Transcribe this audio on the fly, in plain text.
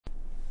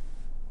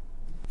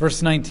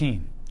Verse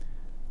 19.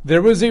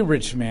 There was a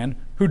rich man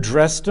who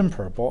dressed in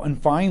purple and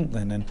fine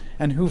linen,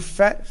 and who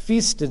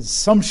feasted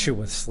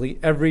sumptuously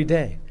every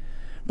day.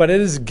 But at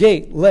his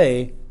gate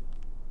lay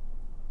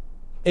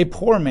a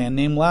poor man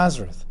named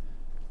Lazarus,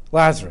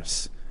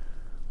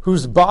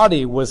 whose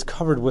body was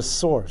covered with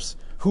sores,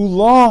 who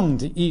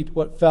longed to eat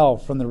what fell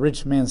from the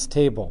rich man's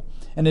table.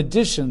 In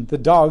addition, the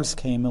dogs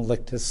came and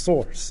licked his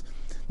sores.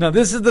 Now,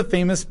 this is the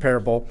famous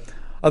parable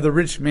of the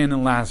rich man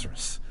and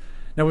Lazarus.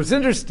 Now, what's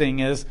interesting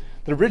is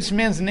the rich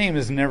man's name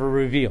is never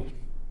revealed.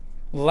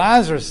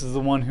 Lazarus is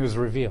the one who's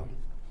revealed.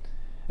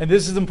 And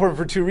this is important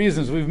for two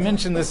reasons. We've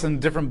mentioned this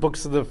in different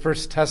books of the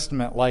First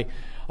Testament, like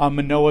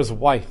Manoah's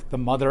wife, the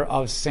mother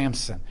of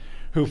Samson,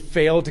 who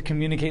failed to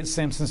communicate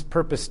Samson's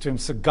purpose to him,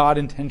 so God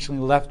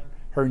intentionally left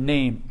her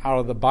name out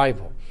of the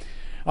Bible.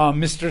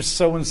 Mr.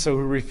 So-and-so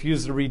who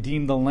refused to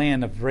redeem the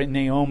land of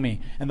Naomi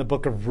in the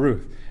book of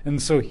Ruth. And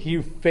so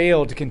he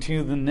failed to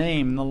continue the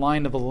name in the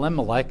line of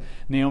Elimelech,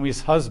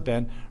 Naomi's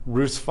husband,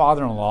 Ruth's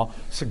father-in-law.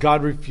 So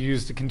God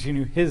refused to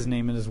continue his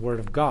name in his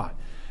word of God.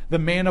 The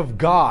man of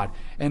God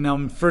in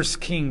 1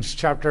 Kings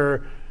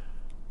chapter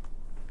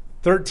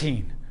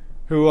 13,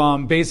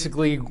 who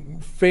basically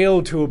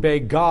failed to obey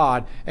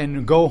God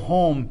and go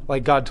home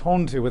like God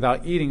told him to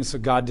without eating, so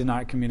God did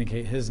not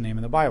communicate his name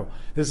in the Bible.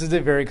 This is a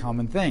very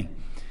common thing.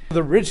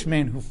 The rich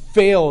man who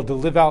failed to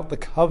live out the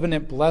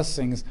covenant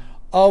blessings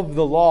of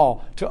the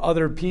law to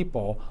other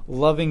people,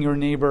 loving your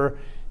neighbor,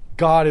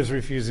 God is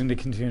refusing to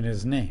continue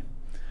his name.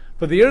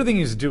 But the other thing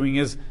he's doing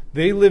is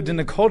they lived in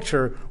a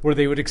culture where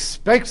they would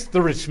expect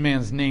the rich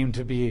man's name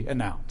to be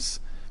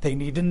announced. They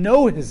need to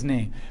know his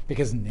name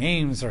because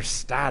names are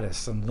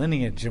status and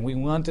lineage, and we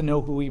want to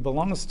know who he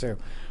belongs to.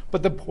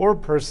 But the poor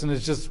person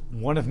is just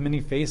one of many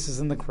faces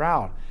in the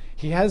crowd.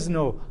 He has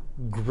no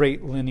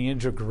great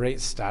lineage or great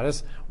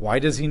status. Why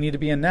does he need to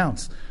be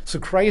announced? So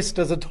Christ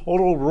does a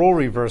total role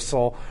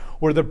reversal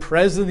where the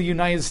president of the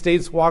United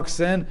States walks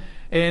in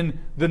and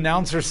the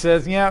announcer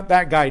says, yeah,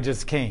 that guy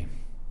just came.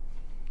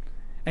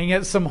 And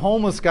yet some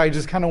homeless guy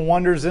just kind of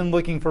wanders in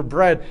looking for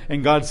bread,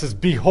 and God says,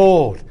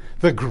 behold,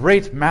 the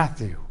great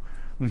Matthew.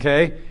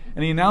 Okay?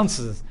 And he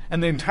announces,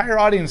 and the entire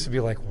audience would be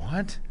like,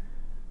 what?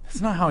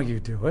 That's not how you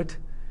do it.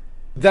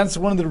 That's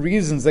one of the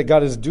reasons that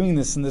God is doing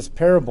this in this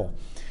parable.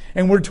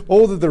 And we're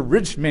told that the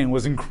rich man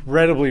was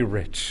incredibly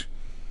rich.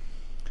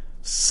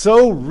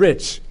 So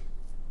rich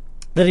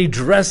that he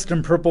dressed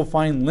in purple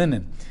fine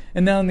linen.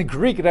 And now in the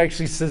Greek it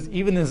actually says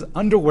even his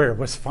underwear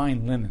was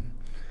fine linen.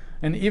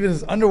 And even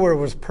his underwear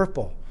was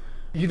purple.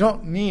 You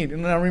don't need,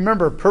 and now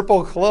remember,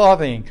 purple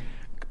cloth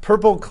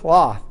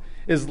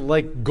is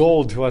like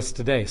gold to us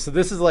today. So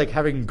this is like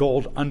having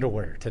gold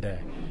underwear today.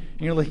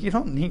 And you're like, you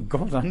don't need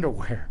gold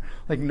underwear.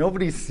 Like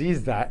nobody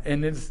sees that,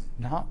 and it's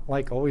not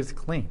like always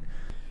clean.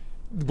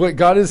 What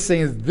God is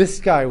saying is this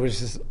guy was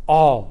just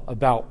all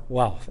about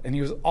wealth, and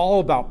he was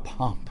all about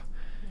pomp.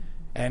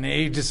 And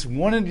he just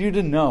wanted you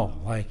to know,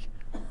 like,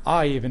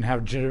 I even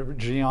have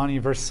Gianni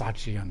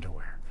Versace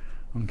underwear.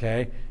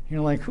 Okay? And you're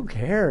like, who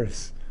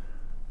cares?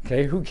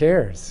 Okay, who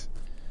cares?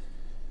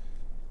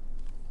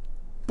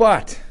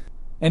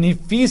 And he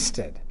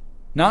feasted,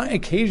 not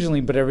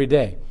occasionally, but every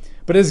day.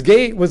 But his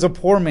gate was a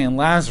poor man,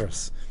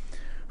 Lazarus,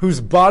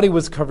 whose body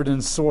was covered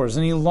in sores,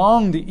 and he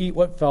longed to eat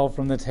what fell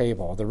from the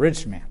table, the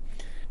rich man.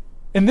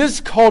 In this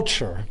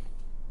culture,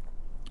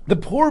 the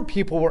poor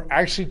people were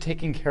actually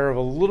taken care of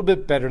a little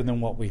bit better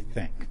than what we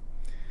think.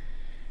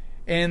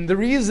 And the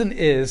reason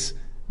is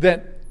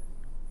that,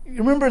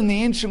 remember in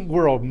the ancient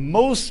world,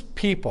 most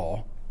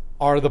people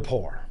are the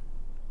poor.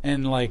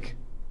 And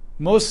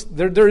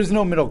there is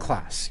no middle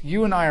class.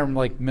 You and I are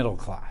like middle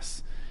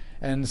class.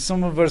 And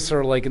some of us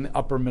are like in the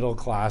upper middle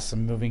class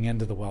and moving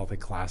into the wealthy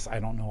class. I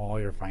don't know all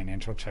your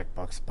financial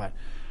checkbooks, but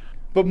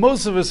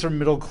most of us are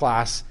middle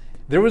class.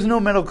 There was no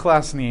middle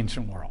class in the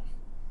ancient world.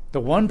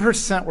 The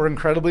 1% were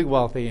incredibly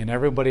wealthy and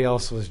everybody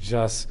else was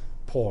just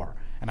poor.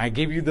 And I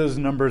gave you those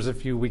numbers a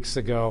few weeks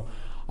ago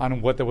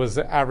on what was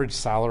the average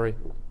salary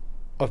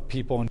of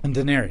people in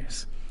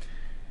denarius.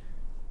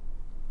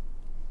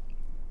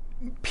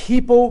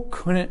 People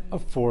couldn't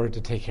afford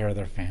to take care of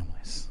their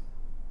families.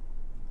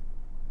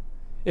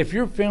 If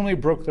your family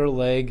broke their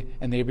leg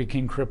and they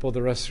became crippled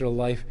the rest of your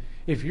life,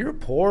 if you're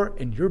poor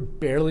and you're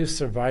barely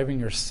surviving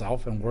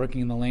yourself and working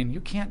in the lane, you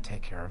can't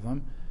take care of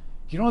them.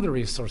 You don't have the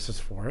resources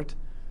for it.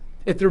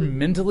 If they're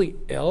mentally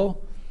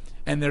ill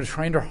and they're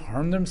trying to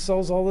harm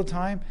themselves all the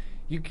time,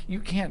 you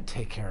can't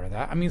take care of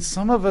that. I mean,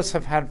 some of us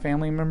have had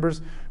family members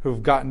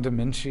who've gotten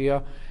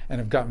dementia and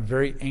have gotten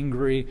very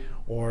angry,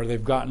 or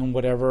they've gotten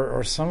whatever,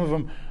 or some of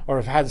them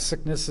have had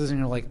sicknesses and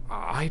you're like,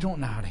 I don't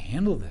know how to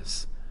handle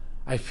this.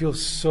 I feel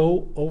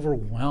so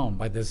overwhelmed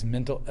by this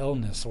mental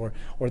illness or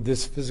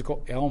this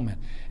physical ailment.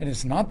 And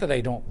it's not that I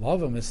don't love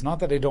them. It's not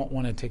that I don't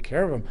want to take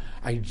care of them.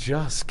 I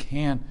just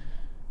can't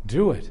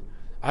do it.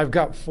 I've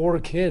got 4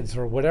 kids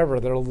or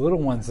whatever. They're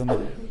little ones,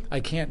 and I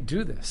can't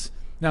do this.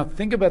 Now,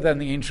 think about that in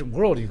the ancient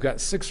world. You've got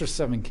 6 or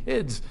 7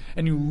 kids,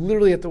 and you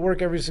literally have to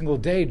work every single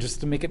day just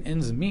to make it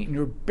ends meet, and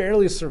you're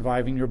barely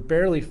surviving, you're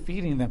barely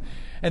feeding them.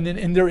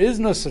 And there is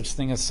no such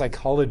thing as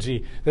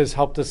psychology that has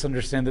helped us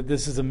understand that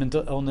this is a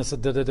mental illness,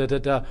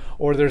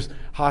 or there's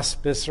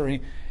hospice,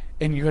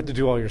 and you had to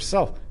do all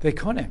yourself. They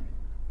couldn't.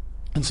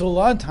 And so a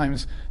lot of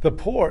times the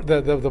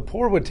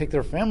poor would take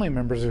their family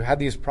members who had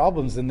these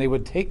problems, and they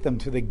would take them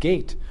to the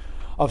gate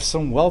of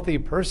some wealthy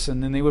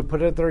person, and they would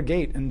put it at their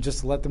gate and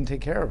just let them take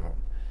care of them.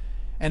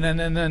 And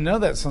I know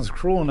that sounds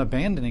cruel and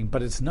abandoning,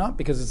 but it's not,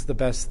 because it's the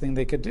best thing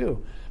they could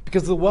do.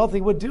 Because the wealthy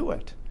would do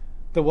it.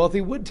 The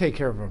wealthy would take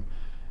care of them.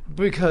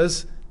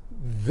 Because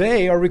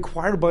they are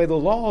required by the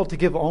law to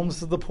give alms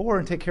to the poor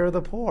and take care of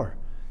the poor.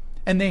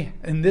 And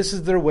this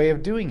is their way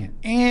of doing it.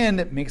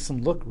 And it makes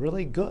them look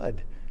really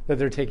good that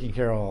they're taking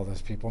care of all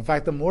those people. In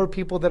fact, the more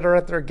people that are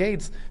at their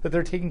gates that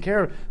they're taking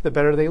care of, the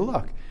better they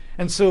look.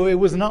 And so it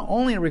was not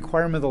only a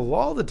requirement of the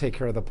law to take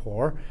care of the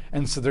poor,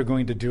 and so they're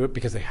going to do it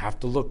because they have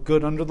to look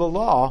good under the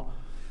law,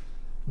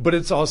 but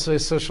it's also a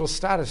social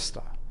status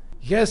stuff.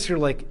 Yes, you're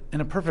like, in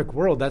a perfect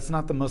world, that's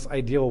not the most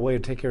ideal way to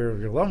take care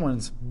of your loved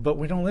ones, but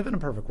we don't live in a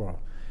perfect world.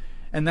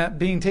 And that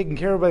being taken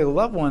care of by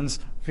loved ones,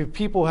 if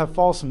people have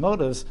false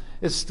motives,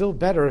 is still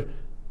better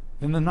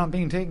than them not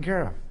being taken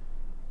care of.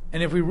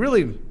 And if we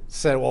really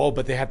said, well,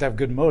 but they have to have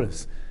good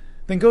motives,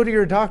 then go to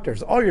your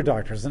doctors, all your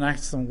doctors, and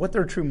ask them what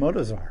their true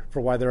motives are for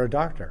why they're a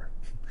doctor.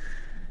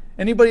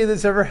 Anybody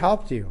that's ever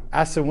helped you,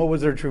 ask them what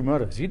was their true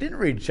motives. You didn't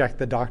reject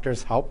the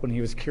doctor's help when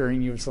he was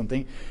curing you of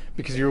something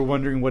because you were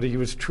wondering whether he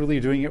was truly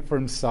doing it for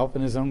himself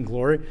and his own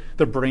glory.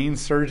 The brain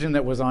surgeon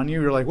that was on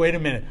you, you're like, wait a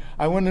minute,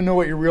 I want to know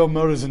what your real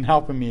motives in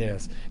helping me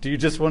is. Do you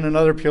just want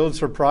another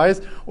Pulitzer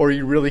Prize, or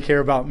you really care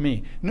about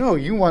me? No,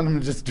 you want them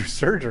to just do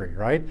surgery,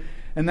 right?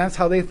 And that's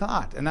how they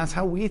thought, and that's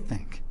how we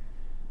think.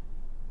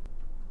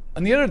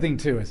 And the other thing,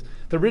 too, is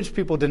the rich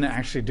people didn't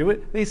actually do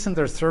it. They sent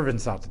their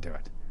servants out to do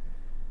it.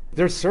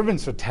 Their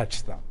servants would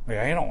touch them.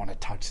 I don't want to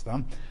touch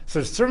them. So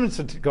their servants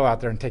would go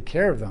out there and take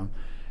care of them.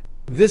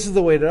 This is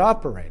the way to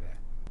operate it.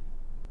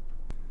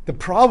 The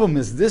problem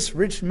is this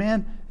rich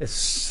man is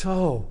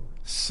so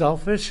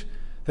selfish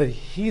that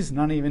he's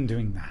not even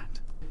doing that.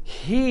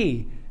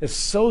 He is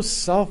so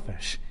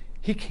selfish,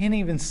 he can't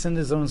even send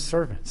his own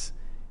servants.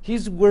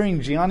 He's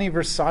wearing Gianni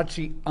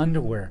Versace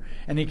underwear,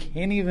 and he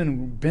can't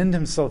even bend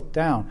himself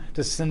down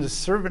to send a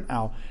servant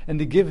out and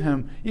to give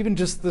him even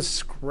just the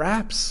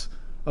scraps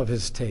of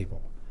his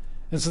table.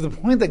 And so the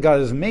point that God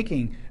is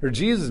making, or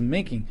Jesus is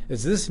making,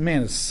 is this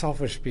man is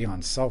selfish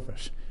beyond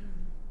selfish.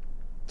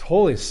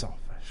 Totally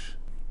selfish.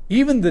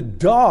 Even the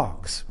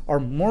dogs are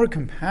more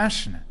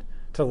compassionate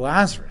to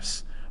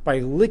Lazarus by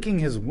licking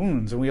his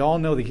wounds. And we all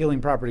know the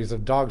healing properties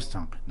of dog's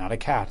tongue, not a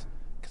cat,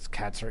 because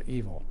cats are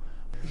evil.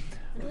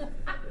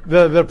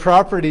 The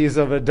properties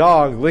of a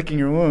dog licking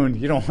your wound,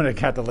 you don't want a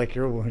cat to lick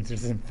your wounds.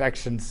 It's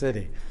infection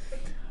city.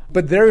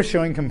 But they're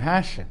showing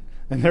compassion,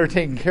 and they're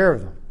taking care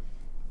of them.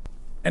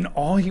 And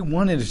all he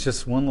wanted is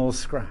just one little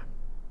scrap.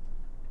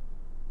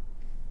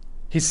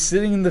 He's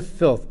sitting in the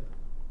filth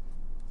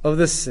of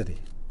the city.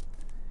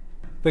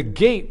 The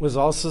gate was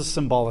also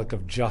symbolic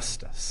of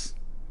justice.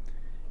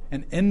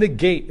 And in the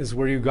gate is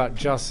where you got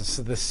justice.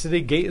 So the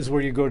city gate is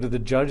where you go to the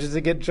judges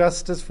to get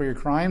justice for your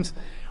crimes.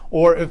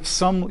 Or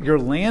if your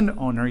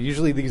landowner,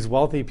 usually these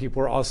wealthy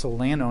people are also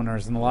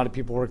landowners, and a lot of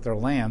people work their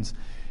lands.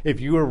 If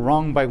you were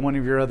wronged by one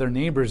of your other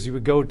neighbors, you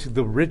would go to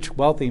the rich,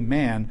 wealthy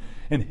man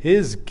in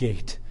his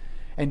gate,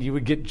 and you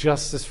would get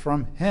justice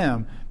from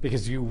him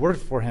because you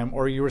worked for him,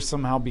 or you were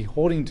somehow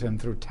beholden to him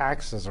through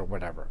taxes or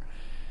whatever.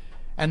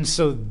 And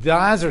so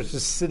Lazarus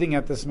is sitting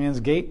at this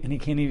man's gate, and he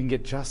can't even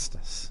get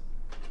justice.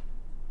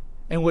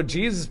 And what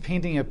Jesus is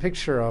painting a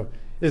picture of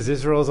is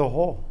Israel as a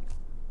whole.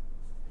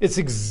 It's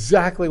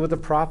exactly what the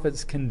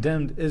prophets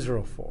condemned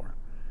Israel for.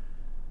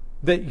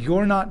 That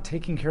you're not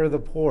taking care of the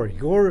poor.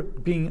 You're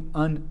being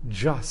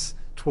unjust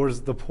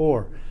towards the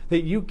poor.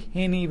 That you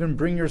can't even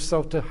bring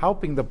yourself to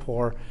helping the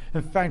poor.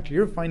 In fact,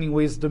 you're finding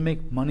ways to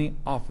make money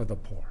off of the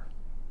poor.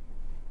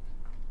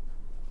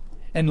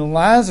 And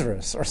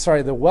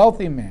the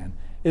wealthy man,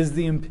 is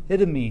the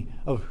epitome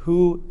of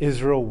who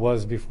Israel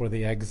was before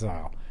the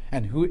exile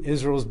and who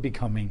Israel's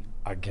becoming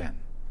again.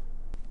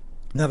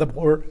 Now the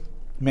poor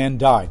man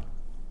died.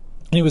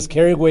 And he was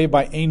carried away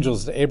by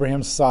angels to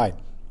Abraham's side.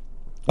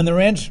 And the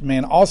rich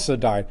man also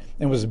died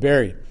and was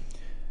buried.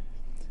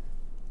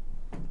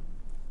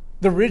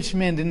 The rich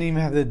man didn't even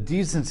have the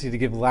decency to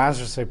give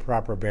Lazarus a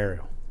proper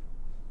burial.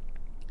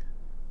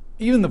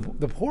 Even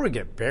the poor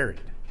get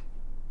buried.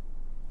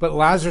 But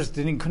Lazarus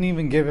couldn't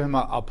even give him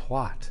a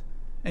plot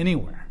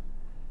anywhere.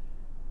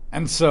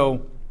 And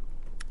so,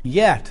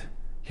 yet,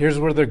 here's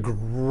where the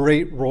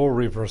great role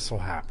reversal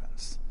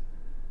happens.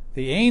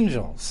 The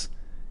angels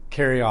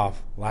carry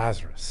off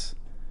Lazarus.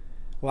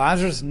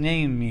 Lazarus'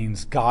 name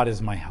means God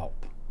is my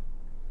help.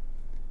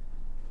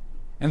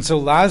 And so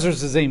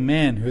Lazarus is a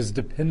man who is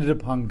dependent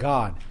upon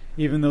God,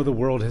 even though the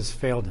world has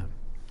failed him.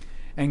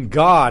 And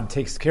God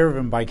takes care of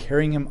him by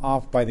carrying him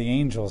off by the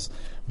angels.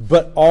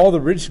 But all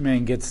the rich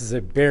man gets is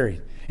it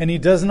buried. And he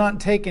does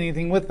not take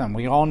anything with him.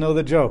 We all know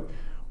the joke.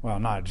 Well,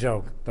 not a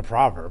joke, the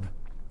proverb.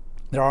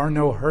 There are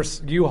no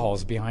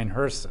U-Hauls behind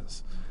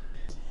hearses.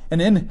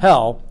 And in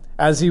hell,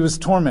 as he was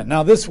tormented.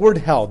 Now, this word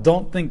hell,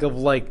 don't think of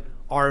like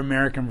our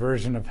American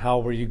version of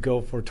hell where you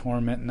go for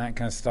torment and that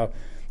kind of stuff.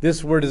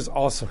 This word is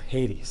also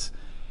Hades.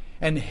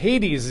 And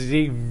Hades is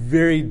a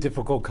very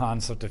difficult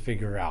concept to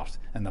figure out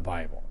in the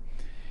Bible.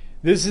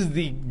 This is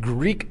the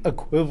Greek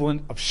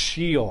equivalent of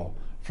Sheol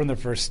from the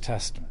First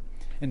Testament.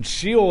 And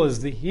Sheol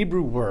is the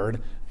Hebrew word,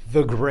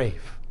 the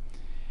grave.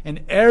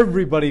 And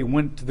everybody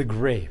went to the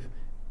grave.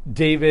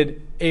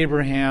 David,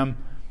 Abraham,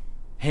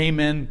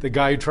 Haman, the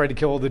guy who tried to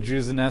kill all the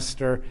Jews in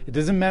Esther. It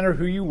doesn't matter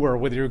who you were,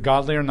 whether you're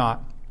godly or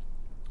not.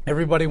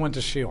 Everybody went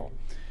to Sheol.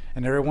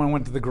 And everyone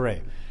went to the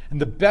grave. And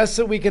the best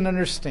that we can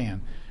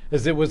understand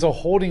is it was a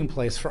holding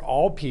place for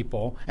all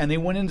people. And they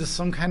went into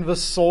some kind of a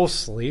soul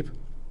sleep.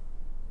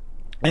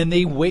 And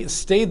they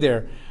stayed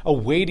there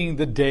awaiting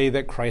the day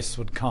that Christ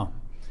would come.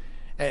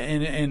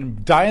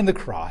 And die on the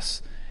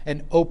cross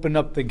and open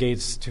up the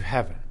gates to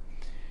heaven.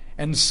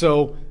 And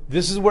so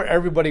this is where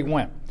everybody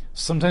went.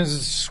 Sometimes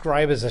it's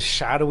described as a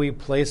shadowy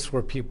place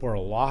where people are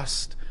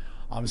lost.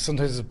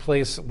 Sometimes it's a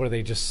place where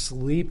they just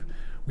sleep.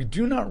 We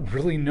do not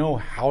really know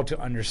how to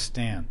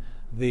understand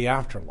the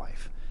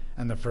afterlife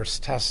and the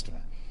First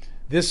Testament.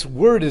 This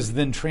word is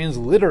then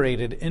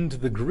transliterated into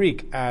the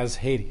Greek as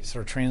Hades,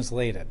 or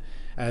translated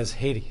as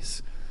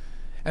Hades.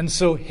 And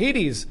so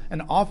Hades,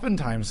 and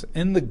oftentimes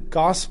in the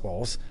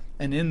Gospels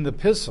and in the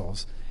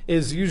epistles,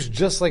 is used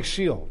just like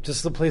Sheol,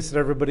 just the place that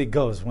everybody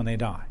goes when they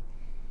die.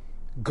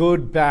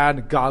 Good,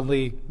 bad,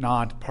 godly,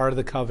 not, part of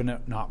the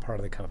covenant, not part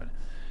of the covenant.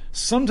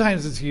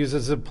 Sometimes it's used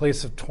as a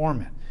place of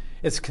torment.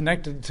 It's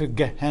connected to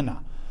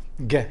Gehenna.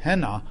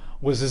 Gehenna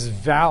was this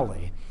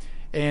valley,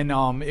 and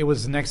it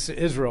was next to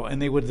Israel,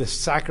 and they would just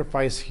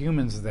sacrifice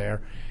humans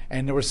there.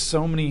 And there were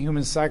so many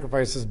human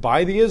sacrifices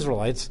by the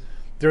Israelites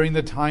during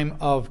the time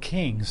of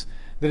kings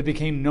that it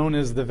became known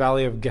as the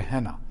Valley of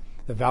Gehenna,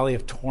 the Valley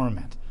of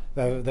Torment,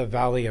 the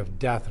Valley of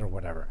Death or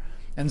whatever.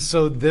 And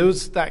so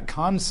that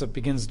concept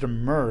begins to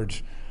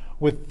merge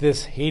with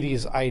this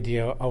Hades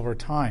idea over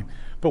time.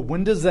 But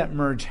when does that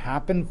merge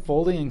happen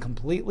fully and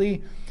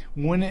completely?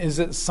 When is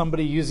it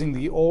somebody using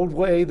the old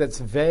way that's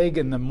vague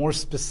and the more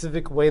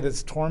specific way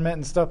that's torment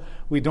and stuff?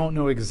 We don't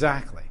know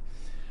exactly.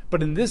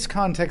 But in this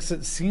context,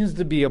 it seems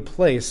to be a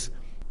place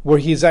where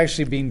he's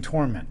actually being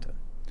tormented.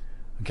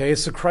 Okay,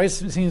 so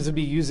Christ seems to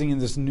be using in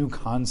this new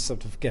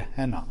concept of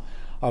Gehenna,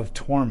 of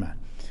torment.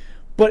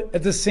 But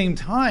at the same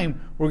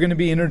time, we're going to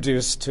be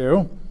introduced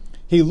to,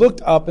 he looked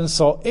up and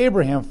saw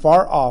Abraham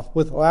far off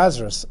with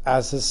Lazarus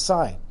as his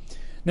side.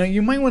 Now,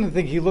 you might want to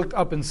think he looked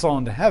up and saw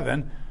into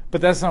heaven,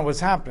 but that's not what's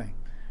happening.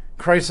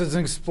 Christ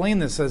doesn't explain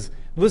this as,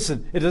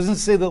 listen, it doesn't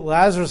say that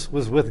Lazarus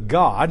was with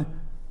God.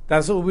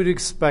 That's what we'd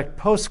expect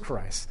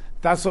post-Christ.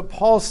 That's what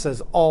Paul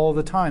says all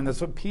the time.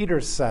 That's what Peter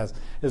says,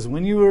 is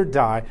when you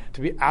die,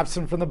 to be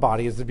absent from the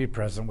body is to be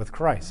present with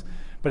Christ.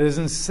 But it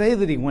doesn't say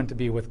that he went to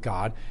be with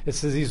God. It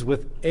says he's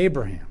with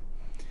Abraham.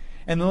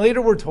 And then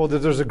later we're told that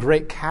there's a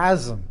great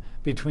chasm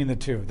between the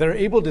two. They're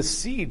able to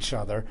see each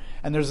other,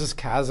 and there's this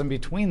chasm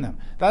between them.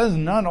 That is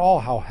not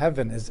all how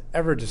heaven is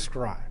ever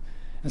described.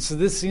 And so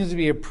this seems to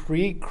be a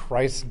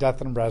pre-Christ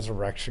death and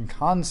resurrection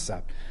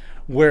concept,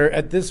 where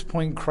at this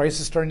point Christ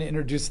is starting to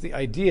introduce the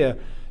idea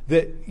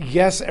that,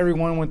 yes,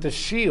 everyone went to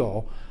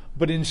Sheol,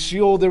 but in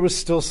Sheol there was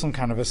still some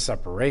kind of a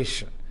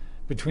separation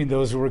between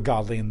those who were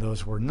godly and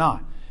those who were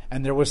not.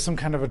 And there was some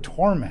kind of a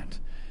torment.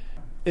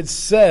 It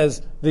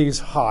says that he's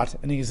hot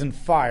and he's in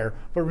fire,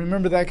 but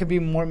remember that could be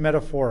more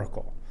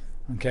metaphorical.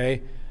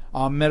 Okay?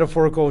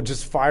 Metaphorical,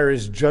 just fire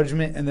is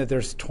judgment and that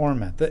there's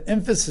torment. The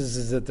emphasis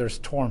is that there's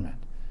torment.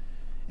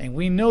 And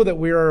we know that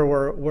we're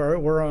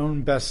our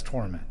own best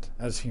torment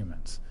as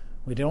humans.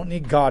 We don't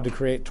need God to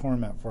create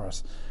torment for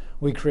us.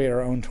 We create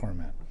our own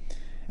torment.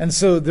 And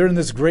so they're in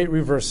this great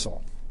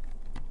reversal.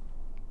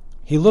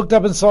 He looked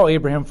up and saw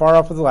Abraham far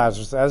off with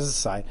Lazarus at his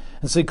side.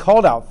 And so he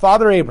called out,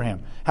 Father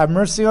Abraham, have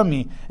mercy on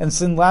me, and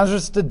send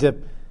Lazarus to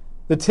dip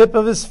the tip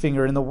of his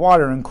finger in the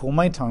water and cool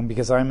my tongue,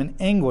 because I am in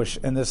anguish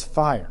in this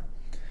fire.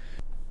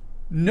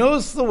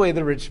 Notice the way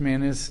the rich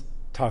man is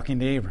talking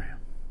to Abraham.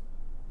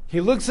 He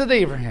looks at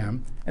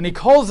Abraham, and he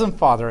calls him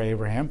Father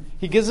Abraham.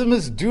 He gives him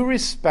his due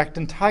respect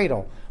and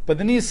title. But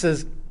then he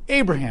says,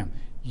 Abraham,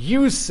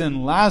 you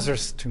send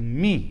Lazarus to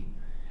me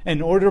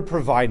in order to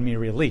provide me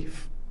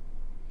relief.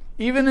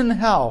 Even in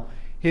hell,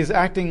 he's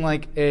acting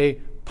like a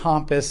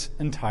pompous,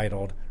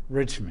 entitled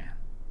rich man.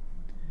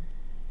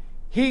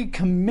 He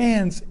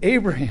commands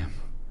Abraham,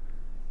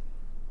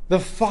 the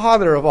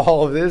father of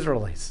all of the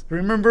Israelites.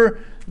 Remember,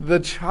 the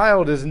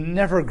child is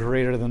never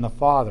greater than the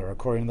father,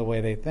 according to the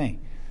way they think.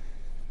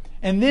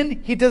 And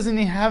then he doesn't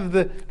have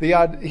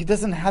he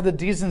doesn't have the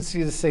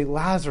decency to say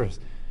Lazarus.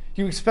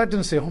 You expect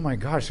him to say, "Oh my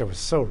gosh, I was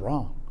so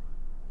wrong.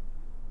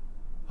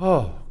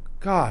 Oh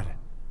God,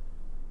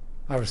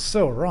 I was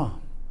so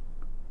wrong.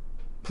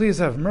 Please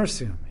have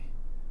mercy on me.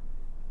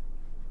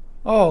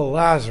 Oh,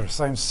 Lazarus,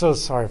 I'm so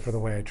sorry for the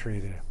way I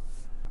treated you."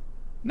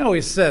 No,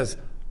 he says,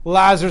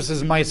 Lazarus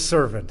is my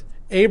servant.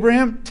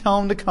 Abraham,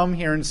 tell him to come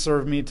here and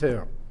serve me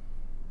too.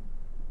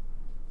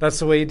 That's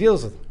the way he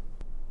deals with him.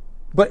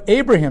 But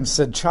Abraham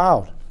said,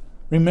 child,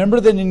 remember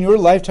that in your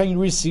lifetime you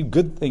received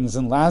good things,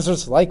 and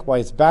Lazarus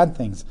likewise bad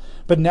things.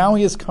 But now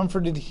he is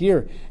comforted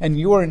here, and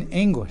you are in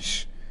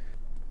anguish.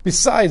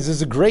 Besides,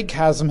 there's a great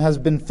chasm has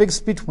been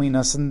fixed between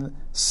us, and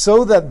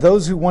so that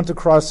those who want to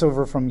cross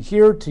over from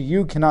here to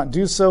you cannot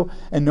do so,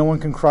 and no one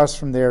can cross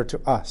from there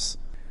to us.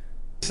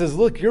 He says,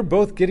 look, you're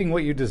both getting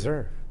what you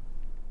deserve.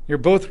 You're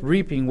both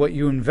reaping what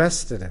you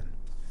invested in.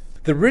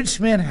 The rich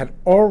man had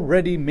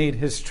already made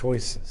his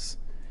choices.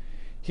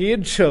 He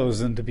had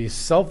chosen to be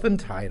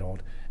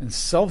self-entitled and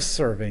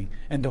self-serving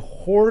and to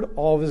hoard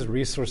all of his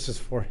resources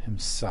for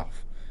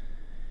himself.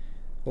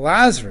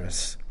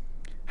 Lazarus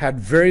had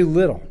very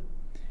little,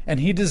 and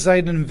he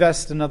decided to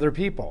invest in other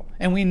people.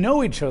 And we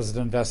know he chose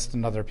to invest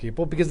in other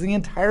people because the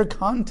entire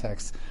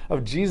context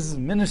of Jesus'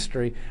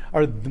 ministry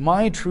are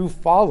my true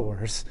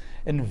followers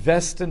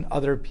invest in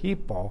other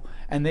people,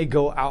 and they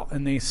go out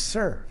and they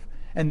serve.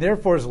 And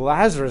therefore, as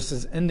Lazarus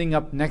is ending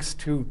up next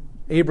to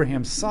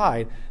Abraham's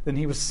side, then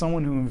he was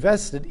someone who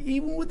invested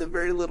even with the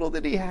very little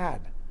that he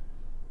had.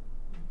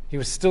 He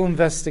was still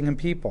investing in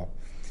people.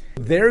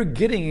 They're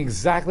getting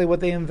exactly what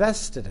they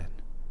invested in.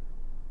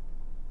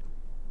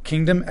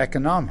 Kingdom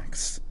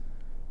economics.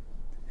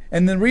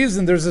 And the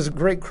reason there's this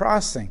great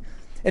crossing.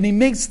 And he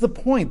makes the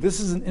point, this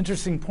is an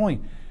interesting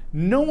point.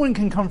 No one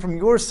can come from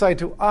your side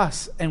to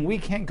us, and we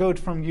can't go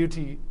from you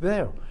to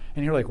there.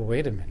 And you're like, well,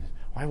 wait a minute.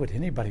 Why would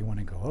anybody want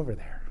to go over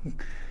there?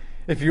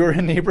 If you're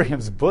in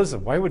Abraham's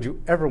bosom, why would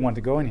you ever want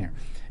to go in here?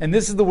 And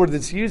this is the word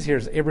that's used here,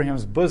 is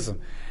Abraham's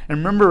bosom. And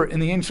remember, in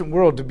the ancient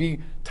world, to be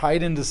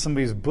tied into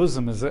somebody's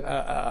bosom is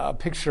a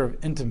picture of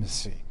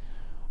intimacy,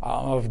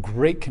 of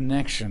great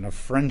connection, of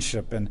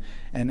friendship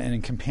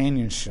and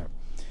companionship.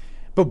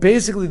 But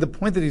basically, the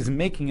point that he's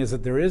making is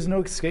that there is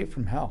no escape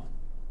from hell.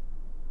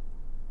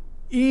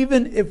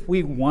 Even if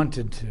we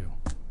wanted to,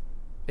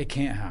 it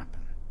can't happen.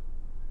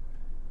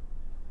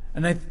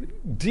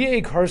 And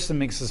D.A. Carson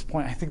makes this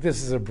point. I think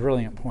this is a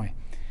brilliant point.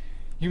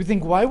 You would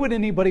think, why would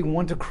anybody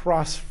want to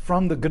cross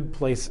from the good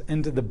place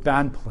into the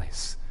bad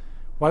place?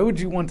 Why would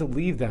you want to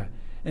leave that?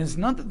 And it's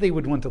not that they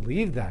would want to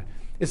leave that.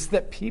 It's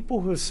that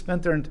people who have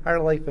spent their entire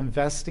life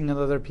investing in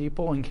other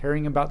people and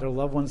caring about their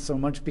loved ones so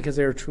much because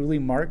they are truly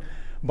marked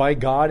by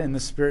God and the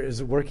Spirit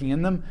is working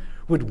in them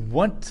would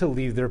want to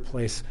leave their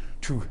place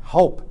to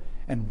help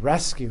and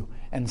rescue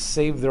and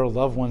save their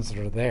loved ones that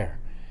are there.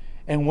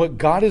 And what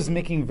God is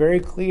making very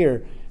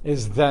clear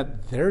is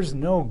that there's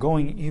no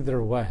going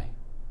either way.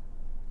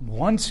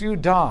 Once you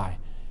die,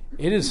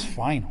 it is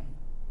final.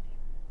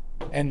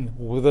 And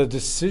the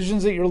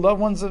decisions that your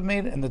loved ones have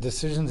made and the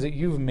decisions that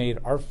you've made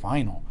are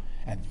final.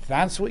 And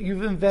that's what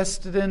you've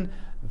invested in.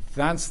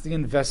 That's the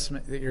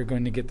investment that you're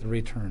going to get the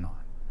return on,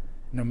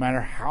 no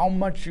matter how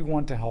much you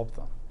want to help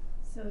them.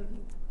 So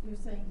you're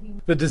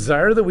saying the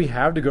desire that we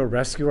have to go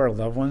rescue our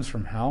loved ones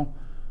from hell,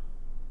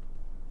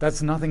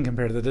 that's nothing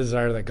compared to the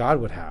desire that God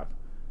would have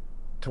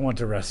to want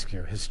to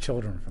rescue his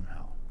children from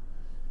hell.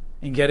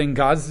 And getting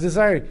God's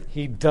desire,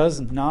 he does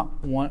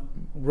not want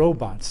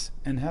robots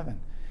in heaven.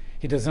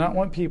 He does not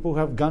want people who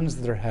have guns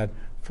to their head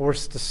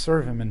forced to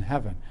serve him in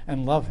heaven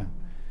and love him.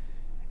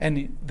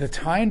 And the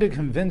time to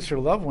convince your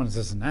loved ones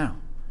is now.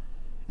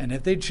 And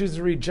if they choose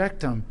to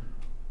reject him,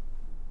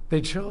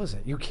 they chose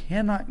it. You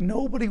cannot,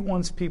 nobody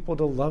wants people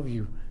to love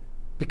you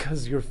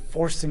because you're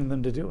forcing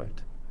them to do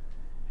it.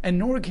 And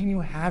nor can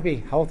you have a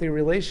healthy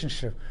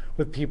relationship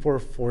with people who are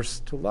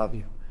forced to love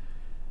you.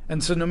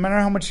 And so no matter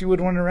how much you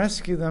would want to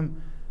rescue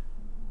them,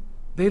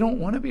 they don't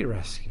want to be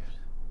rescued.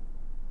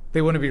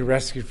 They want to be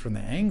rescued from the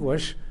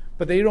anguish,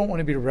 but they don't want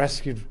to be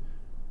rescued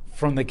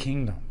from the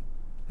kingdom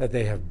that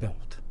they have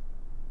built.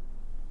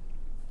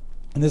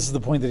 And this is the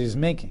point that he's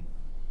making.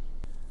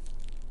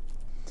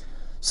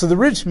 So the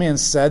rich man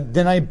said,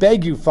 then I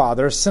beg you,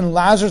 Father, send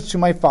Lazarus to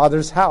my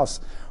father's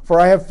house, for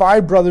I have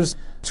 5 brothers,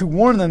 to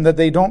warn them that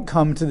they don't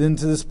come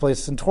into this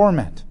place in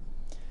torment.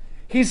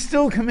 He's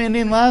still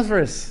commanding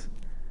Lazarus.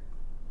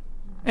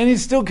 And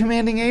he's still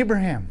commanding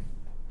Abraham.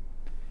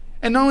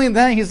 And not only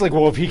that, he's like,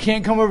 well, if he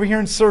can't come over here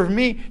and serve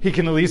me, he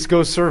can at least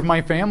go serve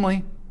my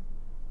family.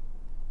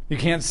 You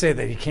can't say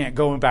that he can't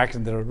go back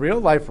into real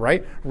life,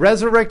 right?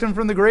 Resurrect him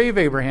from the grave,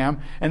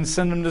 Abraham, and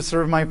send him to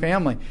serve my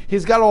family.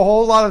 He's got a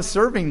whole lot of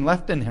serving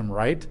left in him,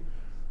 right?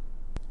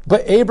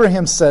 But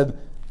Abraham said,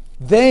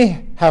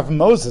 they have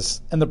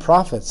Moses and the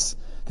prophets.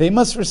 They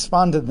must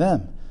respond to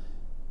them.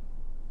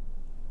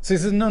 So he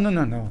says,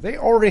 no. They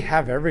already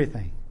have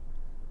everything.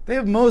 They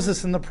have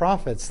Moses and the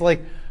prophets.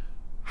 Like,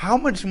 how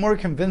much more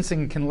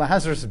convincing can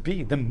Lazarus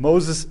be than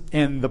Moses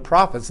and the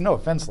prophets? No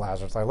offense,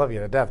 Lazarus. I love you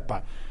to death,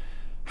 but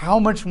how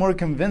much more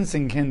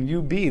convincing can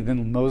you be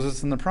than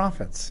Moses and the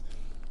prophets?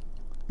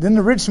 Then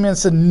the rich man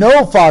said,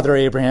 no, Father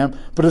Abraham,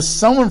 but if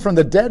someone from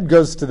the dead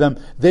goes to them,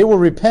 they will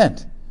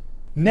repent.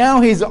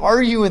 Now he's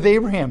arguing with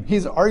Abraham.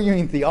 He's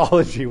arguing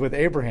theology with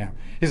Abraham.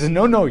 He says,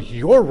 no,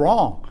 you're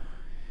wrong.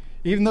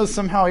 Even though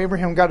somehow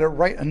Abraham got it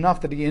right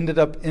enough that he ended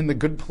up in the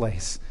good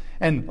place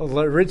And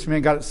the rich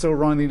man got it so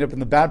wrong they ended up in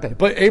the bad place.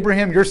 But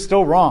Abraham, you're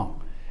still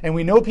wrong. And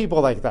we know people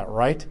like that,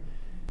 right?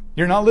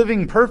 You're not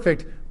living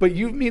perfect, but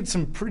you've made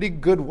some pretty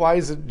good,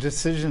 wise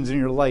decisions in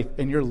your life,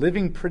 and you're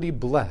living pretty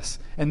blessed.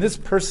 And this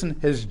person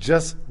has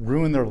just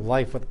ruined their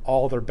life with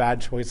all their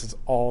bad choices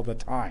all the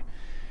time.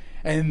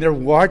 And they're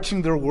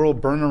watching their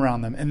world burn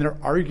around them, and they're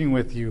arguing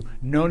with you,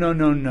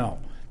 no.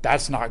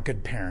 That's not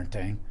good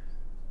parenting.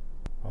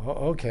 Oh,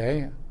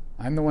 okay,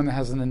 I'm the one that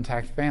has an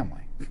intact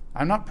family.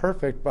 I'm not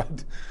perfect,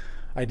 but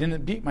I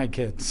didn't beat my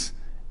kids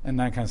and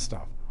that kind of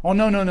stuff. Oh,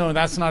 no,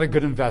 that's not a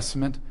good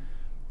investment.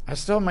 I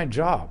still have my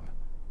job.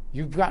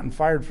 You've gotten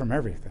fired from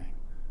everything.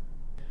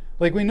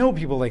 Like, we know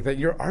people like that.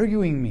 You're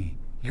arguing me.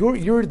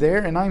 You're there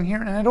and I'm here.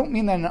 And I don't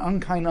mean that in an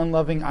unkind,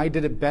 unloving, I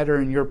did it better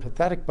and you're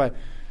pathetic, but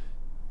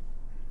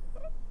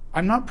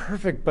I'm not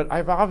perfect, but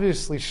I've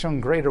obviously shown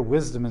greater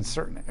wisdom in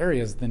certain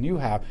areas than you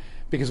have,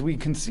 because we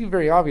can see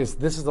very obvious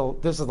this is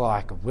the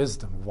lack of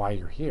wisdom of why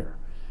you're here.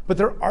 But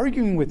they're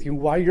arguing with you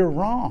why you're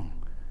wrong.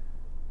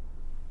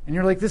 And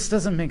you're like, this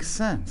doesn't make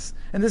sense.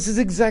 And this is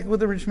exactly what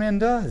the rich man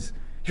does.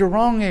 You're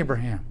wrong,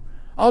 Abraham.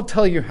 I'll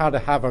tell you how to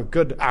have a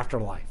good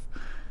afterlife.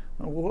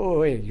 Whoa,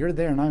 wait, you're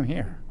there and I'm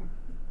here.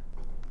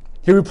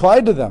 He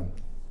replied to them,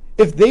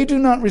 if they do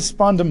not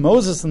respond to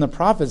Moses and the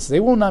prophets, they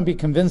will not be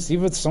convinced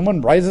even if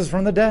someone rises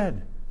from the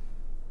dead.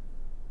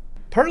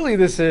 Partly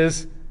this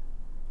is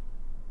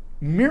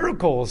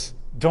miracles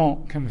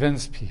don't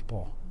convince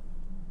people.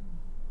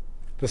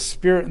 The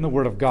Spirit and the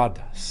Word of God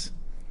does.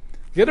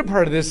 The other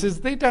part of this is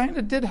they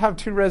did have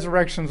 2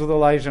 resurrections with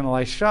Elijah and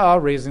Elisha,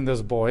 raising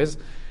those boys,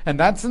 and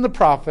that's in the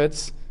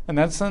prophets, and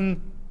that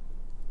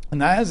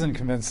hasn't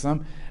convinced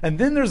them. And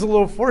then there's a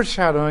little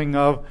foreshadowing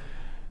of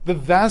the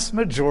vast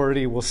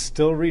majority will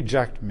still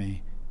reject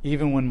me,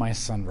 even when my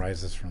son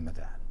rises from the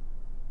dead.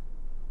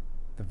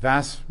 The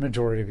vast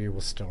majority of you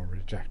will still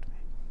reject me.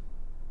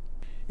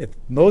 If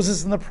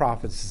Moses and the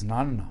prophets is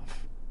not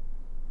enough,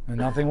 then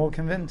nothing will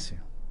convince you.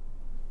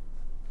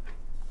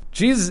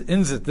 Jesus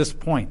ends at this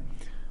point.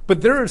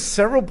 But there are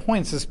several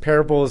points this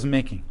parable is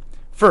making.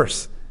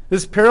 First,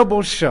 this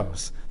parable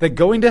shows that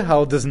going to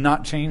hell does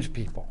not change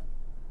people.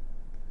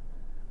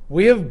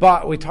 We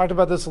talked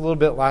about this a little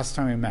bit last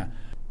time we met.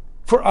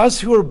 For us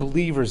who are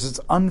believers,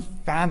 it's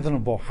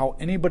unfathomable how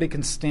anybody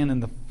can stand in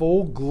the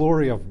full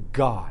glory of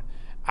God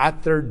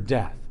at their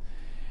death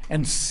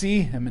and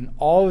see Him in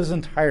all His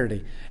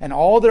entirety, and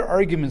all their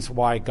arguments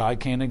why God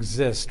can't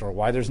exist, or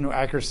why there's no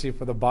accuracy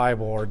for the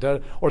Bible,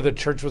 or the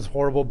church was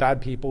horrible,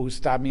 bad people who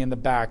stabbed me in the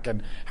back,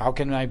 and how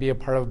can I be a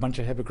part of a bunch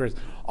of hypocrites?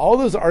 All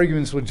those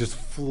arguments would just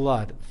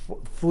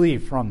flee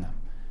from them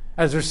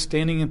as they're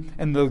standing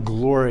in the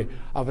glory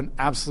of an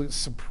absolute,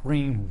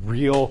 supreme,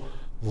 real,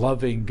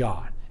 loving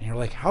God. And you're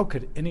like, how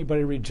could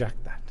anybody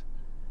reject that?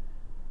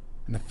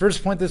 And the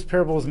first point this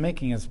parable is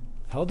making is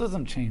hell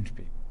doesn't change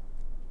people.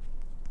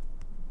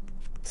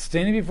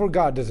 Standing before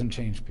God doesn't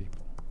change people.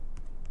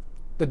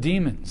 The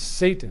demons,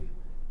 Satan,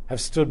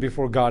 have stood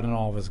before God in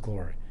all of His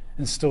glory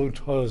and still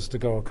chose to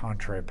go a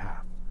contrary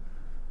path.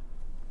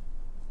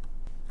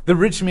 The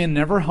rich man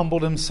never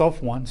humbled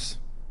himself once.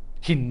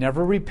 He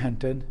never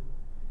repented.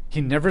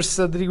 He never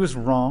said that he was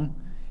wrong.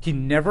 He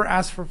never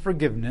asked for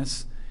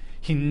forgiveness.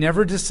 He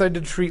never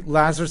decided to treat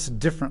Lazarus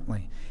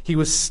differently. He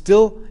was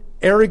still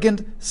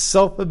arrogant,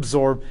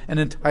 self-absorbed, and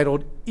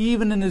entitled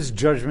even in his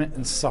judgment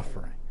and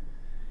suffering.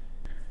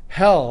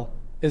 Hell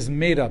is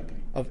made up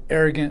of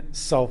arrogant,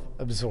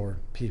 self-absorbed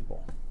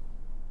people.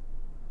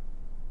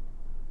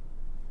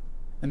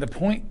 And the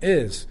point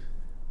is,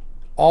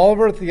 all of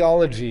our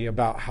theology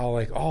about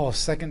how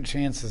second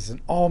chances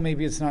and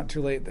maybe it's not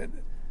too late,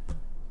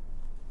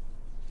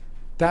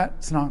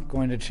 that's not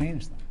going to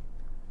change them.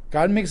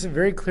 God makes it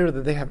very clear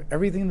that they have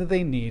everything that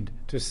they need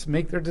to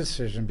make their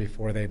decision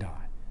before they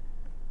die.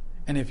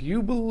 And if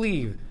you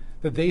believe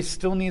that they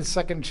still need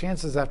second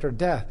chances after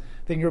death,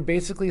 then you're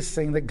basically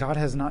saying that God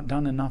has not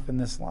done enough in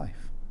this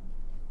life.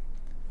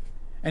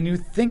 And you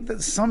think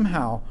that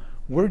somehow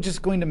we're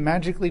just going to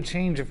magically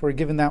change if we're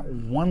given that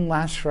one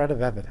last shred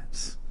of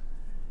evidence.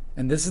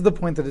 And this is the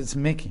point that it's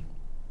making.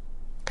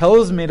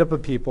 Hell is made up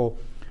of people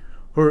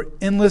who are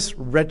endless,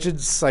 wretched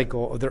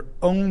cycle of their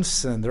own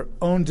sin, their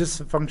own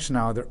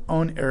dysfunctionality, their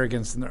own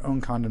arrogance, and their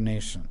own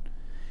condemnation.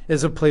 It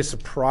is a place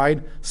of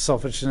pride,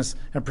 selfishness,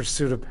 and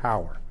pursuit of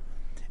power.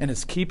 And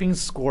it's keeping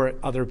score at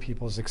other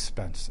people's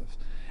expenses.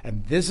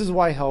 And this is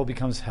why hell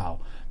becomes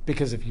hell.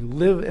 Because if you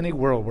live in a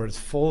world where it's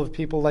full of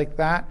people like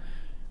that,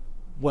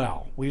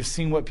 well, we've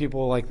seen what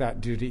people like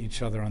that do to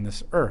each other on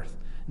this earth.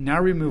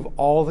 Now remove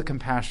all the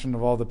compassion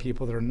of all the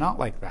people that are not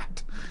like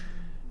that,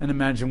 and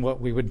imagine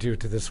what we would do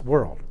to this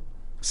world.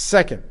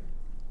 Second,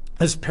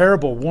 this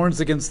parable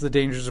warns against the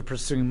dangers of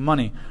pursuing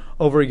money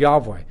over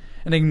Yahweh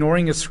and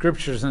ignoring His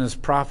scriptures and His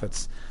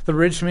prophets. The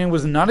rich man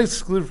was not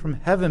excluded from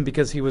heaven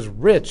because he was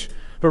rich,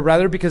 but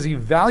rather because he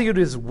valued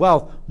his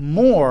wealth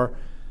more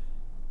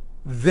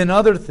than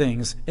other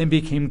things and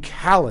became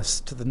callous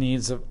to the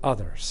needs of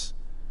others.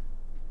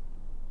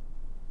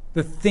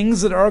 The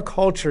things that our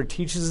culture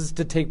teaches us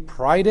to take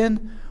pride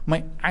in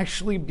might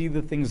actually be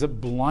the things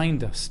that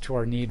blind us to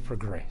our need for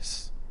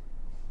grace.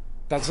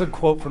 That's a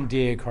quote from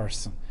D.A.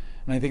 Carson,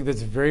 and I think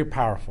that's very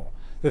powerful.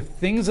 The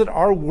things that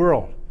our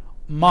world,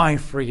 my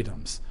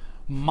freedoms,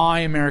 my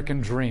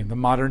American dream, the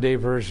modern day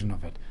version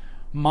of it,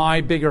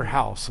 my bigger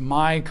house,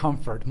 my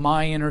comfort,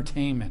 my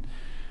entertainment,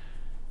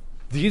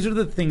 these are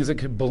the things that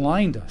could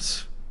blind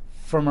us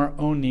from our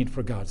own need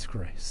for God's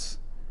grace.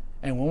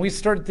 And when we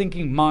start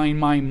thinking my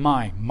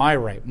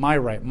right,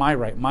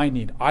 my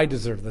need, I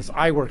deserve this,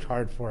 I worked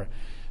hard for it,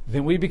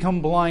 then we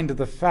become blind to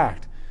the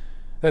fact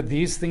that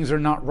these things are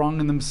not wrong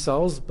in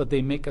themselves, but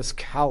they make us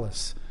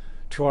callous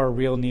to our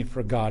real need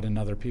for God and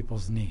other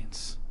people's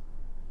needs.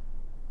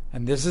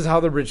 And this is how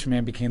the rich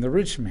man became the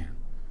rich man,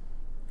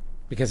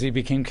 because he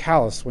became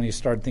callous when he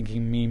started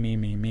thinking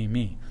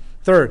me.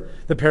 Third,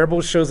 the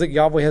parable shows that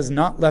Yahweh has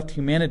not left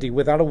humanity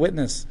without a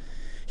witness.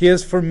 He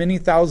has for many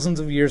thousands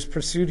of years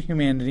pursued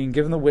humanity and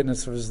given the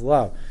witness of his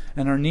love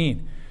and our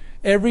need.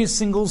 Every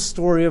single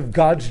story of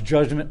God's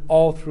judgment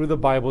all through the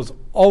Bible is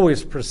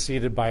always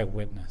preceded by a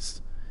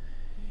witness.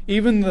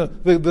 Even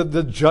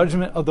the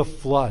judgment of the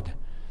flood.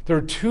 There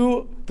are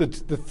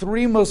the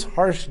three most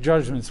harsh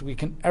judgments we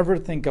can ever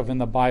think of in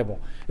the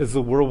Bible is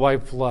the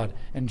worldwide flood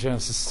in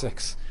Genesis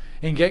 6.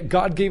 And yet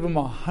God gave him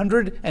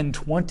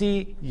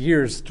 120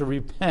 years to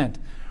repent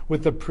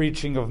with the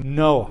preaching of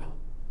Noah.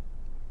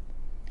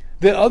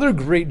 The other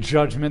great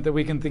judgment that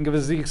we can think of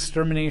is the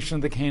extermination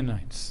of the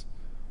Canaanites.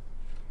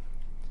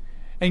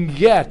 And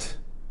yet,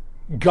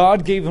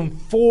 God gave him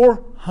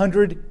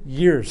 400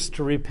 years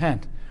to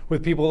repent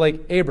with people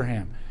like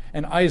Abraham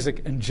and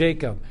Isaac and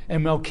Jacob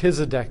and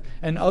Melchizedek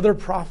and other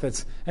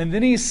prophets. And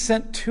then he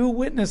sent 2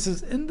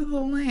 witnesses into the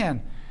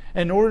land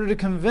in order to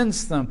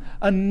convince them,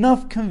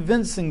 enough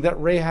convincing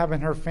that Rahab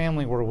and her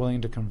family were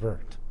willing to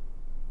convert.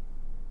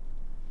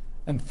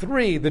 And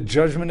 3, the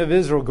judgment of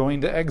Israel going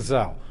to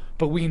exile.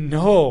 But we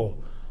know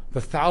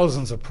the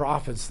thousands of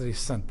prophets that he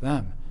sent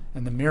them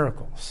and the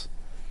miracles.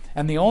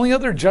 And the only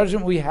other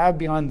judgment we have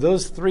beyond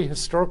those 3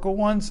 historical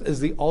ones is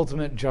the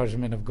ultimate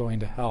judgment of going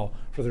to hell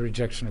for the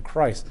rejection of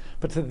Christ.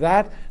 But to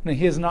that,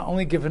 he has not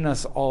only given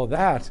us all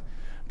that,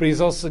 but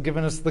he's also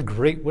given us the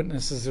great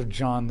witnesses of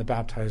John the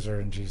Baptizer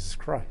and Jesus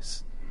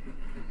Christ.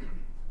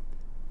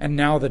 And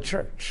now the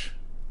church.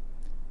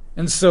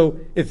 And so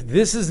if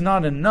this is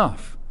not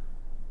enough,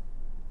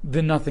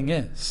 then nothing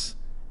is.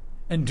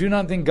 And do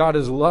not think God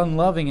is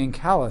unloving and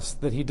callous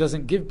that he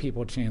doesn't give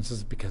people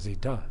chances, because he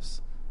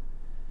does.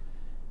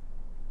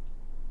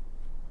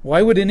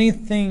 Why would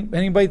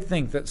anybody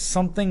think that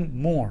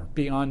something more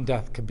beyond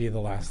death could be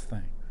the last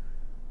thing?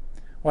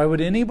 Why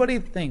would anybody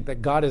think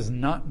that God has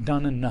not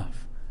done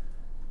enough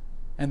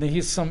and that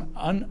he's some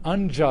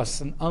unjust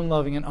and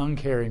unloving and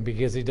uncaring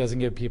because he doesn't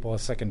give people a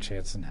second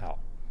chance in hell?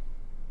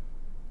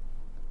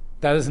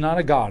 That is not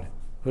a God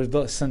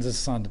who sends his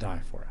son to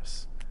die for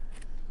us.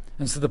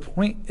 And so the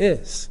point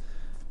is,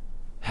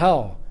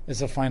 hell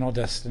is a final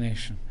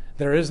destination.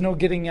 There is no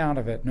getting out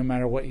of it, no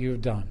matter what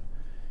you've done.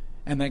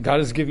 And that God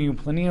is giving you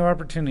plenty of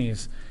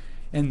opportunities.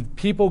 And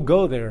people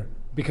go there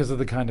because of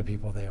the kind of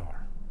people they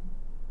are.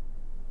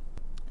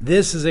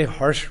 This is a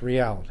harsh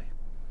reality.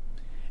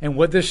 And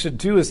what this should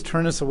do is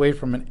turn us away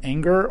from an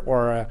anger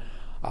or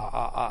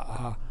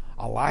a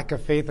lack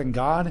of faith in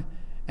God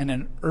and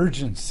an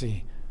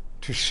urgency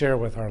to share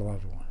with our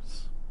loved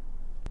ones.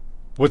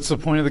 What's the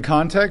point of the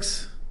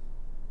context?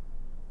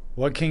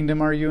 What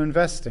kingdom are you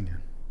investing in?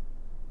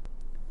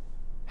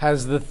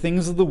 Has the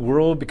things of the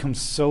world become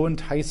so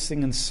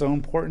enticing and so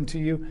important to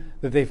you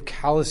that they've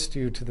calloused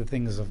you to the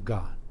things of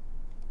God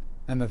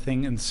and the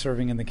thing in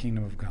serving in the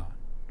kingdom of God?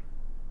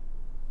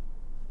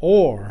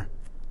 Or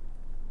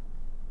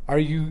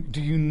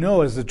do you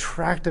know, as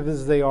attractive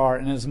as they are,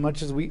 and as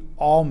much as we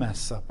all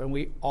mess up and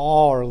we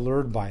all are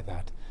lured by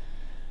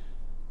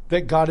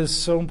that God is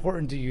so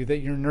important to you that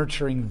you're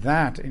nurturing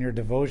that in your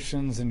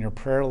devotions and your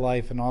prayer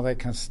life and all that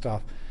kind of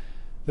stuff,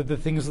 that the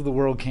things of the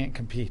world can't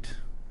compete?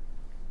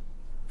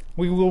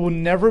 We will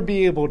never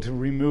be able to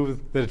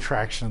remove the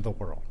attraction of the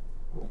world.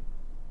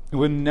 We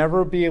will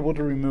never be able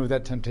to remove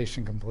that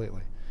temptation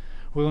completely.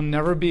 We will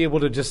never be able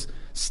to just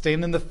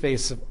stand in the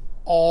face of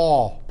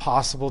all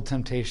possible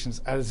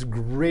temptations at its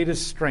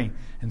greatest strength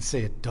and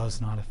say it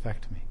does not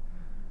affect me.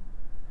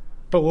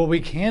 But what we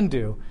can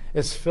do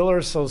is fill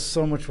ourselves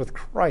so much with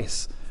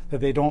Christ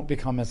that they don't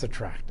become as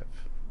attractive.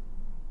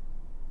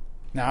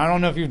 Now, I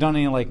don't know if you've done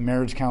any like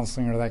marriage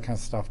counseling or that kind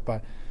of stuff,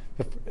 but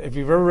if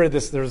you've ever read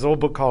this, there's an old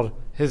book called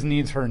His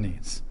Needs, Her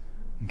Needs.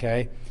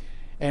 Okay?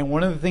 And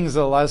one of the things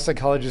that a lot of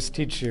psychologists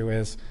teach you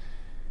is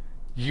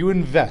you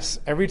invest.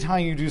 Every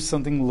time you do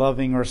something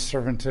loving or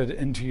servanthood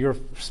into your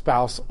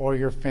spouse or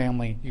your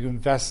family, you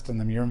invest in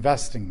them. You're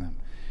investing them.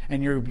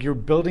 And you're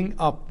building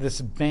up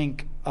this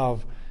bank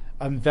of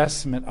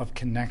investment of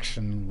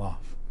connection and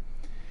love.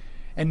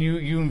 And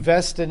you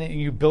invest in it and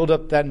you build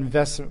up that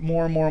investment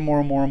more and more and more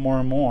and more and more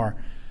and more.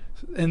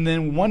 And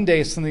then one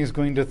day something is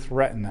going to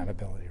threaten that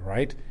ability,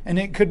 right? And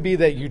it could be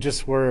that you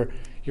just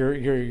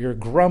you're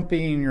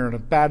grumpy and you're in a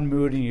bad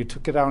mood and you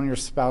took it out on your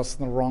spouse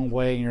in the wrong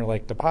way and you're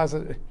like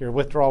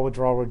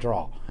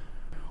withdrawal.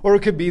 Or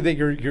it could be that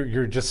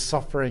you're just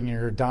suffering and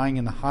you're dying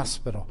in the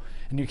hospital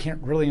and you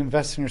can't really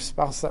invest in your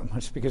spouse that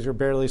much because you're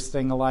barely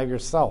staying alive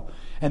yourself.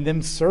 And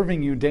them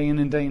serving you day in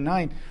and day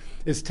night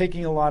is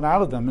taking a lot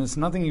out of them. And it's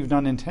nothing you've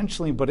done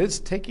intentionally, but it's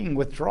taking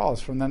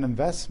withdrawals from that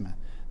investment.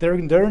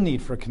 Their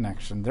need for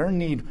connection, their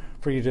need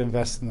for you to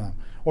invest in them,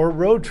 or a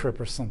road trip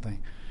or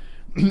something.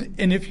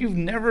 And if you've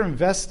never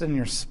invested in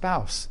your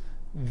spouse,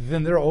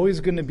 then they're always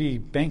going to be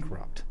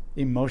bankrupt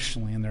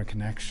emotionally in their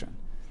connection.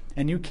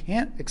 And you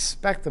can't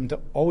expect them to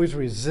always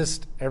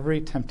resist every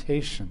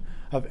temptation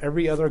of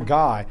every other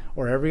guy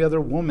or every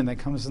other woman that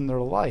comes in their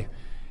life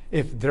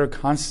if they're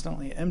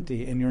constantly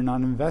empty and you're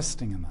not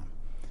investing in them.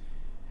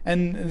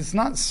 And it's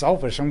not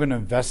selfish, I'm going to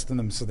invest in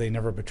them so they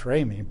never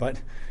betray me,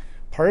 but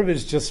part of it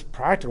is just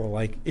practical.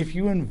 Like, if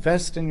you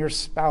invest in your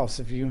spouse,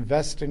 if you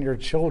invest in your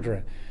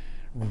children,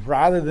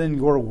 rather than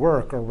your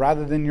work or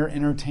rather than your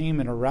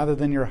entertainment or rather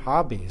than your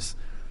hobbies,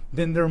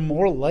 then they're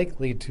more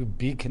likely to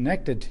be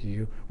connected to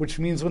you, which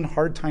means when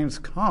hard times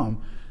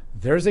come,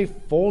 there's a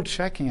full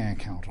checking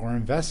account or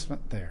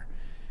investment there.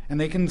 And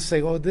they can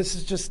say, oh, this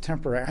is just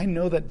temporary. I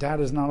know that dad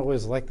is not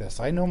always like this.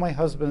 I know my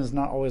husband is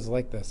not always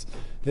like this.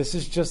 This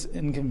is just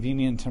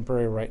inconvenient and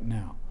temporary right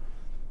now.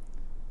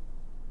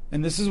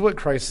 And this is what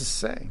Christ is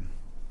saying.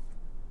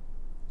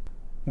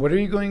 What are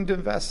you going to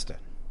invest in?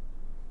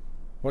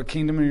 What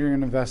kingdom are you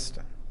going to invest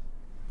in?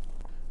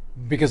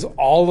 Because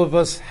all of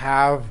us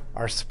have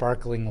our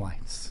sparkling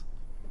lights.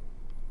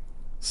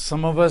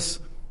 Some of us,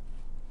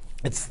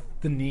 it's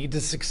the need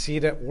to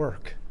succeed at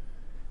work.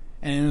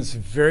 And it's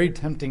very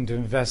tempting to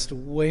invest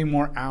way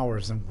more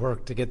hours in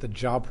work to get the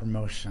job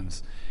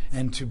promotions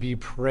and to be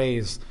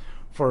praised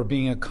for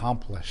being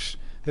accomplished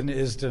than it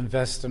is to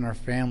invest in our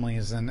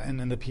families and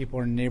in the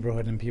people in the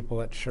neighborhood and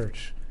people at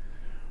church.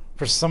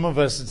 For some of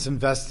us, it's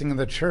investing in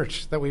the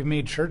church, that we've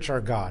made church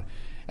our God.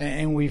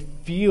 And we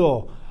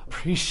feel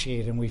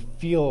appreciated and we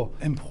feel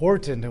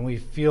important and we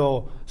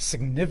feel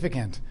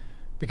significant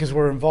because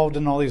we're involved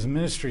in all these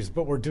ministries,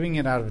 but we're doing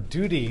it out of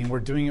duty and we're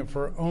doing it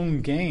for our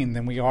own gain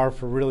than we are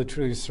for really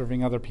truly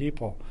serving other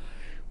people.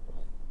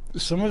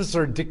 Some of us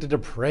are addicted to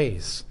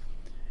praise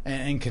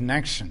and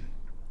connection.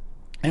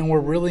 And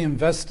we're really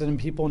invested in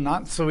people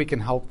not so we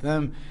can help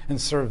them and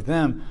serve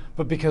them,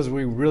 but because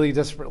we really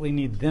desperately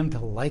need them to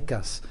like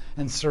us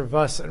and serve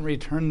us and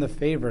return the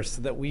favor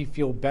so that we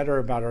feel better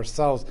about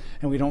ourselves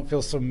and we don't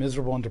feel so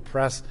miserable and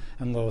depressed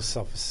and low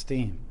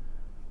self-esteem.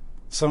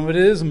 Some of it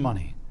is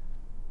money.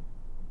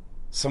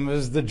 Some of it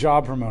is the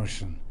job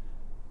promotion.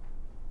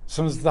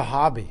 Some of it is the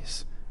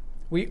hobbies.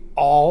 We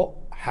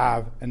all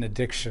have an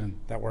addiction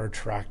that we're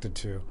attracted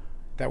to,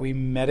 that we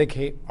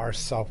medicate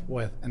ourselves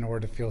with in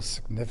order to feel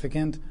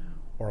significant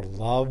or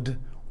loved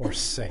or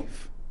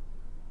safe.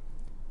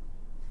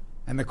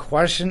 And the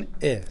question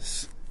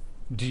is,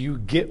 do you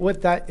get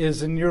what that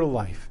is in your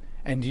life?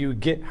 And do you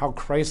get how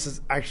Christ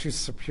is actually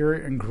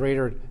superior and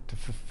greater to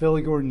fulfill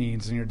your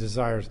needs and your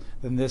desires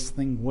than this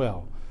thing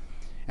will?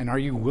 And are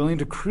you willing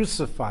to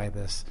crucify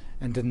this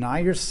and deny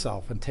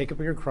yourself and take up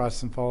your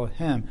cross and follow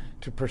him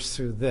to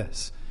pursue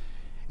this?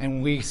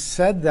 And we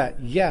said that,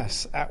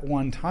 yes, at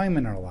one time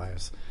in our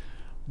lives.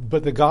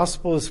 But the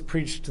gospel is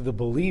preached to the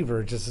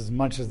believer just as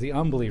much as the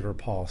unbeliever,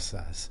 Paul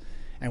says.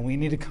 And we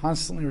need to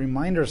constantly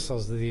remind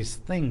ourselves of these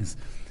things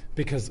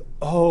because,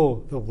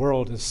 the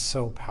world is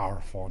so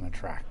powerful and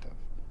attractive.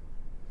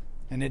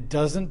 And it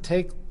doesn't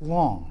take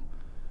long.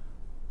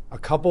 A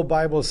couple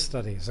Bible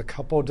studies, a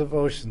couple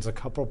devotions, a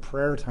couple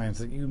prayer times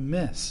that you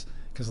miss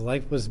because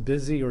life was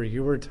busy or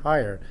you were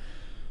tired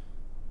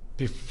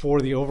before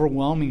the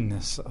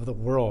overwhelmingness of the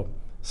world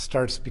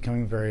starts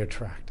becoming very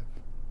attractive.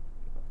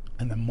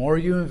 And the more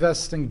you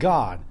invest in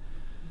God,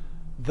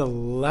 the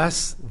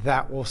less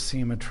that will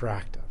seem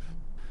attractive.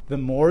 The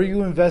more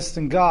you invest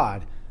in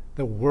God,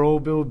 the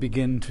world will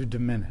begin to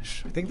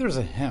diminish. I think there's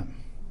a hymn.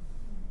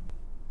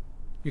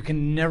 You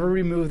can never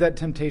remove that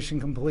temptation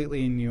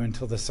completely in you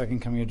until the second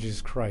coming of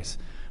Jesus Christ.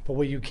 But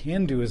what you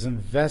can do is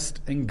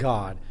invest in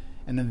God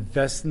and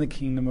invest in the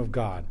kingdom of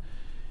God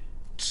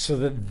so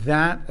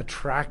that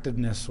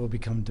attractiveness will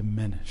become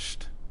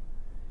diminished.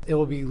 It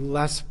will be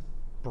less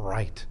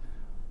bright,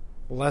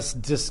 less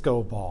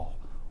disco ball,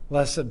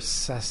 less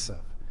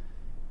obsessive,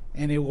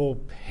 and it will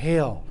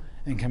pale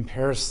in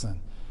comparison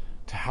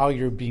to how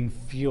you're being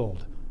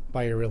fueled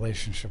by your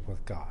relationship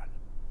with God.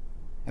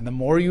 And the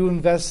more you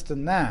invest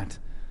in that,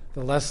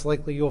 the less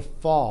likely you'll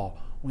fall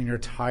when you're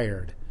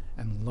tired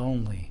and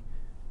lonely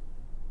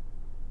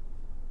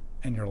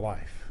in your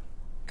life.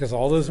 Because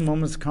all those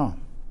moments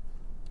come.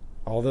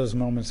 All those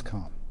moments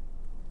come.